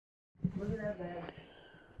Look at that bed.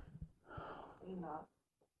 Enough.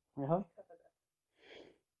 Really? Only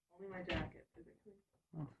my jacket, physically.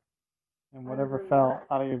 And whatever fell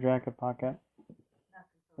out of your jacket pocket.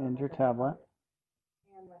 And your tablet.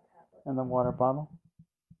 And my tablet. And the water bottle.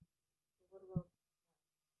 What about?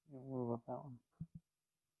 Yeah, what about that one?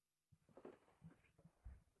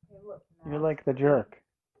 Okay, look. Now. You're like the jerk.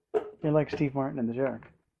 You're like Steve Martin in The Jerk.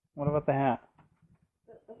 What about the hat?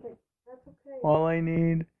 Okay, that's okay. All I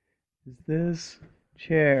need is this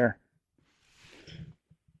chair.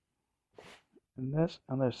 And this.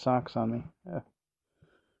 Oh, there's socks on me. Put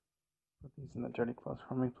these in the dirty clothes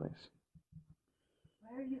for me, please.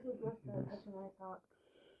 Why are you so dressed up touching my socks?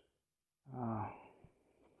 Oh.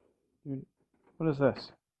 Dude, what is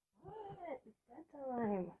this? What? It's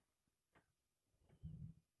bedtime.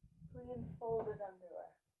 Clean folded underwear.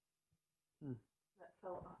 That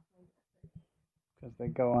fell off my dresser. Because they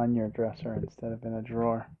go on your dresser instead of in a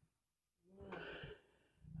drawer.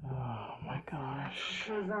 Oh my gosh.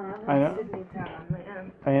 I know. Sydney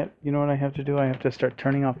town, man. You know what I have to do? I have to start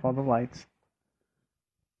turning off all the lights.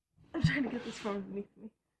 I'm trying to get this from underneath me.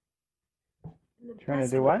 Trying to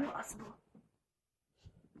do what? Possible.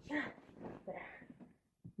 There.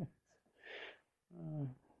 Oh,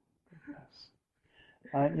 goodness.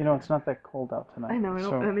 You know, it's not that cold out tonight. I know, I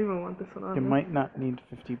don't even want this one on. You might not need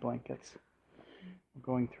 50 blankets. We're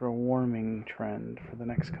going through a warming trend for the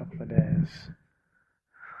next couple of days.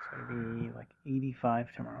 It's going to be like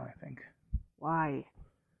 85 tomorrow, I think. Why?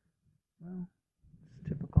 Well, it's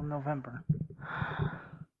typical November.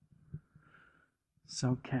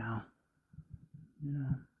 SoCal. You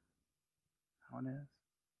know how it is.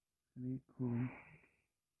 It's going to be cool.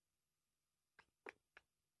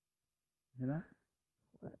 Hear that?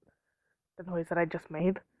 What? The noise that I just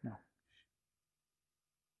made? No.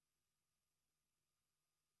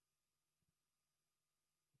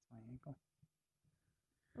 It's my ankle.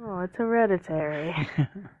 Oh, it's hereditary.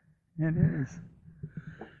 It is.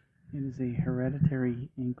 It is a hereditary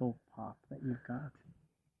ankle pop that you've got.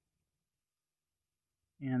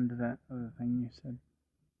 And that other thing you said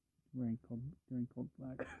during cold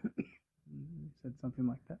black. You said something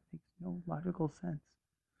like that. Makes no logical sense.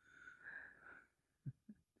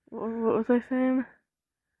 What was I saying?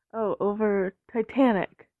 Oh, over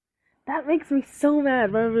Titanic. That makes me so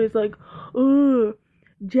mad. Everybody's like, oh,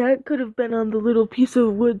 Jack could have been on the little piece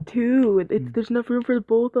of wood too. There's enough room for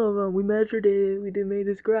both of them. We measured it. We made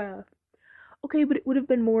this graph. Okay, but it would have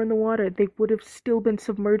been more in the water. They would have still been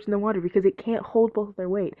submerged in the water because it can't hold both of their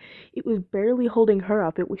weight. It was barely holding her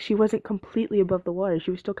up. She wasn't completely above the water.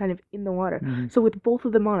 She was still kind of in the water. Mm-hmm. So with both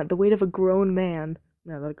of them on it, the weight of a grown man,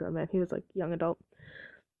 no, not a grown man, he was like young adult.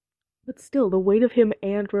 But still, the weight of him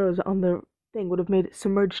and Rose on the thing would have made it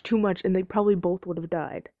submerge too much, and they probably both would have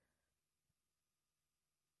died.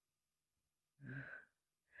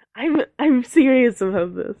 I'm serious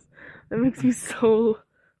about this. That makes me so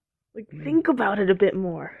think about it a bit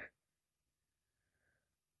more.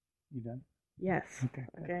 You done? Yes.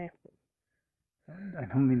 Okay. I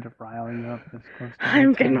don't mean to rile you up this close to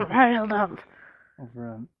I'm getting riled up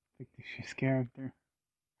over a fictitious character.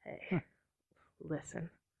 Hey, listen.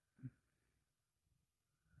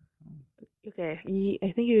 Okay,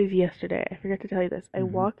 I think it was yesterday. I forgot to tell you this. I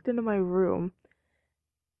walked into my room,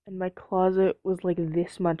 and my closet was like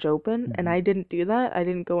this much open, and I didn't do that. I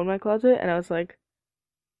didn't go in my closet, and I was like,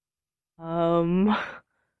 and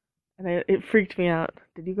it freaked me out.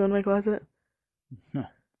 Did you go in my closet? No.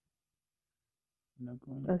 No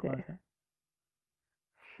going in the closet.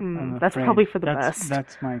 That's probably for the best.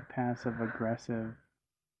 That's my passive aggressive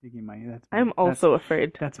digging I'm also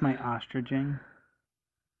afraid. That's my ostriching.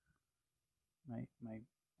 My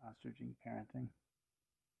ostriching parenting.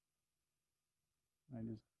 I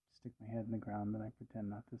just stick my head in the ground and I pretend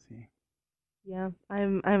not to see. Yeah,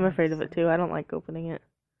 I'm afraid of it too. I don't like opening it.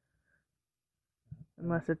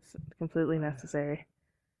 Unless it's completely necessary.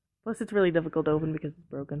 Plus it's really difficult to open because it's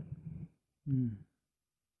broken.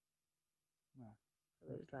 Well,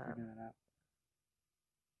 there's that. Figure that out.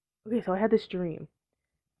 Okay, so I had this dream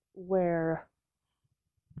where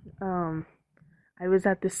I was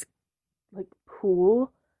at this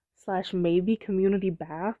pool / maybe community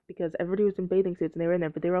bath because everybody was in bathing suits and they were in there,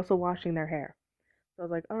 but they were also washing their hair. So I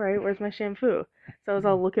was like, all right, where's my shampoo? So I was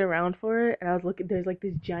all looking around for it, and I was looking, there's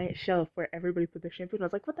this giant shelf where everybody put their shampoo, and I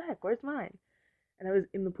was like, what the heck, where's mine? And I was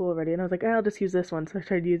in the pool already, and I was like, I'll just use this one. So I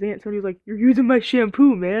tried using it, somebody was like, you're using my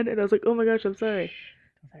shampoo, man. And I was like, oh my gosh, I'm sorry.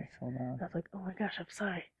 Sorry. And I was like, oh my gosh, I'm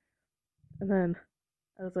sorry. And then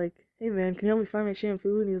I was like, hey man, can you help me find my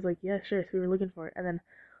shampoo? And he was like, yeah, sure. So we were looking for it, and then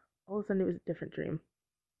all of a sudden it was a different dream.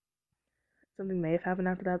 something may have happened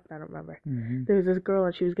after that, but I don't remember. Mm-hmm. There was this girl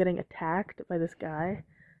and she was getting attacked by this guy.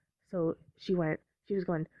 So she was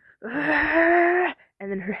going, "Argh!"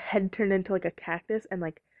 And then her head turned into like a cactus and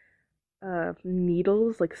like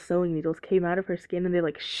needles, like sewing needles, came out of her skin and they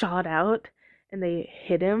like shot out and they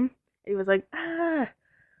hit him. And he was like, ah!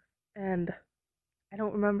 And I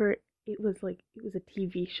don't remember, it was a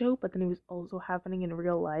TV show, but then it was also happening in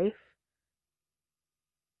real life.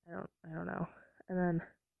 I don't know. And then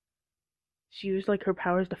she used like her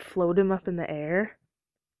powers to float him up in the air.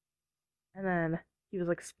 And then he was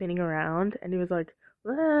like spinning around and he was like,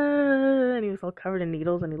 ah! And he was all covered in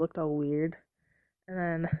needles and he looked all weird. And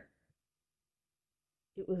then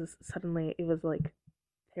it was like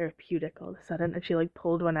therapeutic all of a sudden, and she like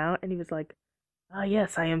pulled one out and he was like, ah,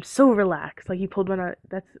 yes, I am so relaxed. Like he pulled one out.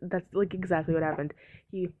 That's like exactly what happened.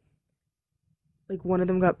 He like one of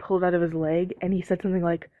them got pulled out of his leg and he said something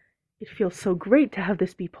like, it feels so great to have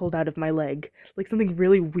this be pulled out of my leg. Like something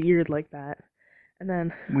really weird like that. And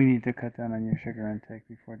then We need to cut down on your sugar intake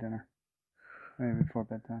before dinner. Maybe before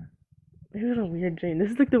bedtime. it was a weird dream.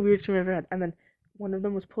 This is like the weirdest dream I've ever had. And then one of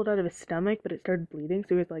them was pulled out of his stomach, but it started bleeding.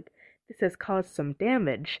 So he was like, "This has caused some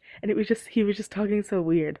damage," and he was just talking so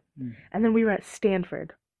weird. Mm. And then we were at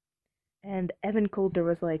Stanford, and Evan Coulter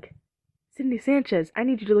was like, "Cindy Sanchez, I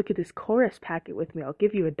need you to look at this chorus packet with me. I'll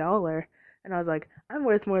give you $1." And I was like, "I'm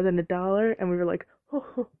worth more than $1." And we were like,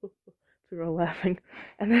 "Oh," so we were all laughing.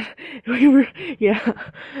 And then we were, yeah,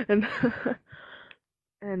 and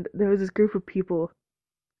and there was this group of people.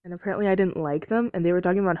 And apparently I didn't like them, and they were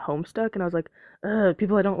talking about Homestuck, and I was like, ugh,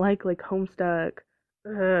 people I don't like Homestuck.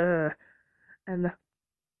 Ugh. And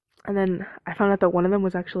and then I found out that one of them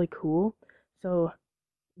was actually cool. So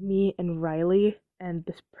me and Riley and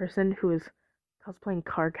this person who was cosplaying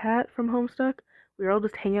Carcat from Homestuck, we were all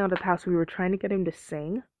just hanging out at the house. We were trying to get him to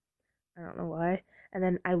sing. I don't know why. And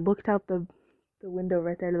then I looked out the window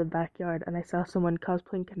right there to the backyard, and I saw someone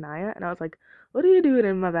cosplaying Kanaya, and I was like, what are you doing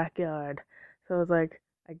in my backyard? So I was like,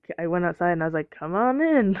 I went outside and I was like, come on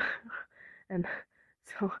in. And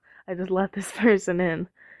so I just let this person in,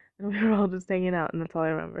 and we were all just hanging out, and that's all I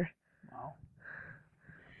remember. Wow.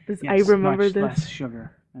 This, Yes, I remember much this. less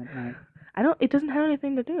sugar at night. It doesn't have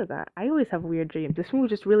anything to do with that. I always have weird dreams. This one was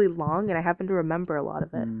just really long, and I happen to remember a lot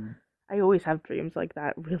of it. Mm. I always have dreams like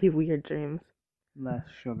that, really weird dreams. Less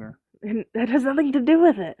sugar. And that has nothing to do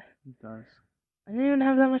with it. It does. I didn't even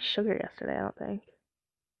have that much sugar yesterday, I don't think.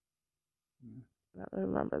 Mm. I don't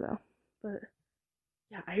remember though. But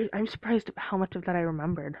yeah, I'm surprised at how much of that I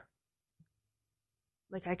remembered.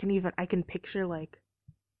 Like I can picture like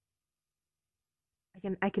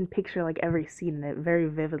I can picture like every scene in it very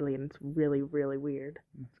vividly, and it's really, really weird.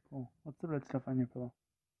 That's cool. What's the red stuff on your pillow?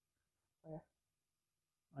 Where?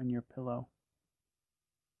 On your pillow.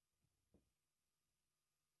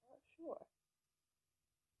 Not sure.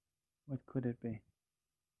 What could it be?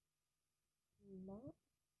 Not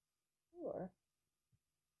sure.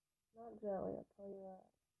 Not jelly, I'll tell you that.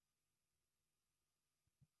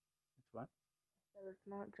 It's what? It's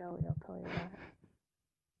not jelly, I'll tell you that.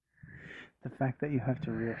 The fact that you have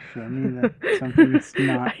to reassure me that something is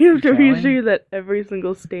not I have to jelly reassure you that every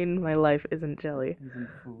single stain in my life isn't jelly. isn't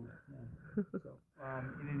food. Yeah. So,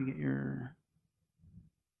 you need to get your...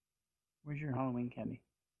 Where's your Halloween candy?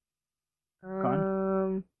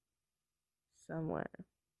 Gone? Somewhere.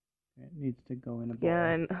 It needs to go in a bowl. Yeah,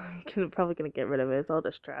 and I'm probably gonna get rid of it. It's all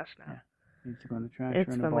just trash now. Yeah. It needs to go in the trash It's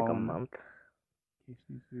or in a been bowl. like a month. Case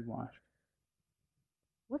needs to be washed.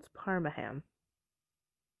 What's Parma ham?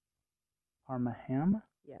 Parma ham?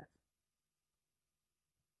 Yes.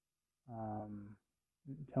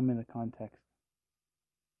 Tell me the context.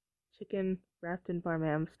 Chicken wrapped in Parma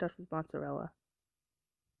ham, stuffed with mozzarella.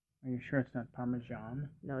 Are you sure it's not Parmesan?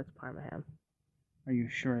 No, it's Parma ham. Are you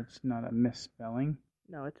sure it's not a misspelling?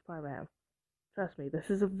 No, it's Parma ham. Trust me, this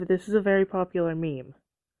is a very popular meme.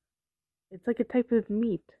 It's like a type of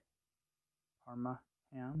meat. Parma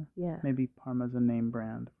ham? Yeah. Maybe Parma's a name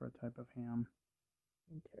brand for a type of ham.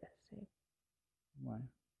 Interesting. Why?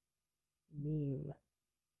 Meme.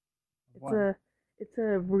 What? It's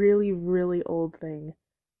a really, really old thing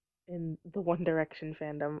in the One Direction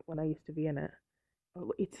fandom when I used to be in it.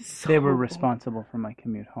 Oh, it's so They were old. responsible for my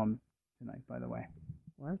commute home tonight, by the way.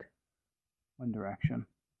 What? One Direction.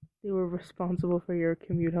 They were responsible for your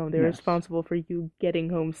commute home. They were Yes. responsible for you getting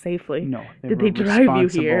home safely. No, Did were they drive you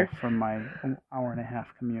responsible here? for my hour and a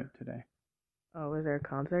half commute today. Oh, was there a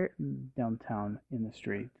concert? Downtown in the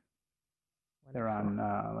street. They're on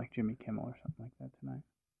Wonderful. like Jimmy Kimmel or something like that tonight.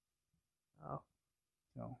 Oh,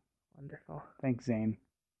 So wonderful. thanks, Zane.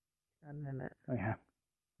 Not in it. Oh yeah,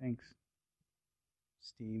 thanks,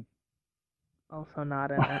 Steve. Also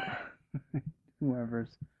not in it.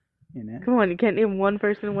 Whoever's in it. Come on, you can't name one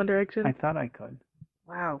person in One Direction? I thought I could.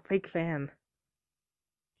 Wow, fake fan.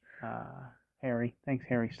 Harry. Thanks,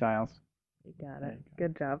 Harry Styles. You got There it. you go.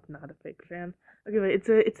 Good job, not a fake fan. Okay, but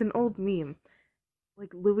it's an old meme.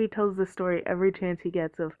 Like Louis tells the story every chance he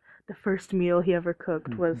gets of the first meal he ever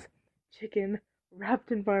cooked was chicken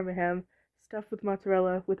wrapped in Parma ham, stuffed with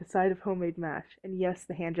mozzarella with a side of homemade mash. And yes,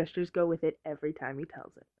 the hand gestures go with it every time he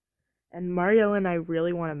tells it. And Mariella and I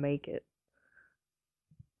really want to make it.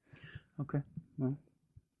 Okay. Well.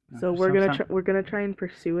 So we're gonna try and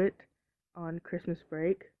pursue it on Christmas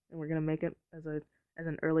break, and we're gonna make it as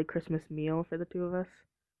an early Christmas meal for the two of us.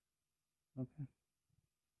 Okay.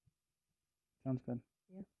 Sounds good.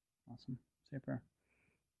 Yeah. Awesome. Say a prayer.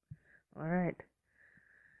 All right.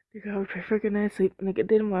 Dear God, we pray for a good night's sleep and a good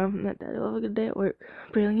day tomorrow, and that Daddy will have a good day at work.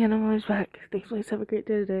 Praying again, I'm always back. Thanks, please have a great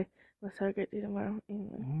day today. Let's have a great day tomorrow.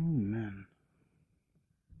 Amen. Amen.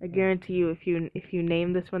 I guarantee you, if you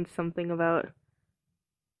name this one something about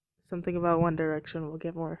One Direction, we'll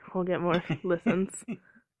get more listens. Think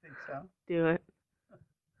so? Do it.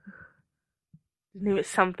 Just name it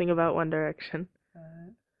something about One Direction.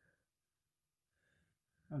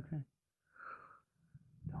 Okay.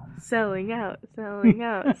 Selling out, selling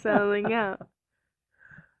out, selling out.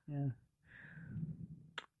 Yeah.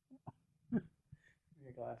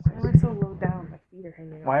 Your glasses. Why am I so low down? My feet are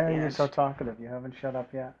hanging. Why off are the you edge. so talkative? You haven't shut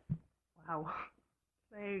up yet. Wow.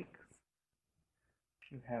 Thanks.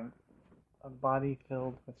 You have a body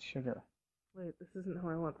filled with sugar. Wait, this isn't how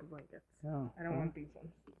I want the blankets. No. I don't want these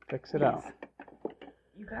ones. Fix it out.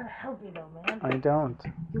 You gotta help me though, man. I don't.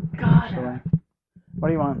 You gotta. Actually. What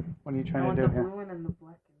do you want? What are you I trying want to the do here? blue one and the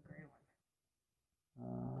black and gray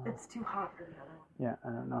one. It's too hot for the other one. Yeah, I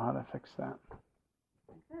don't know how to fix that.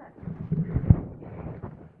 Like that.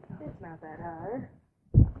 It's not that hard.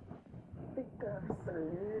 Think of a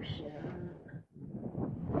solution.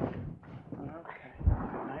 Okay.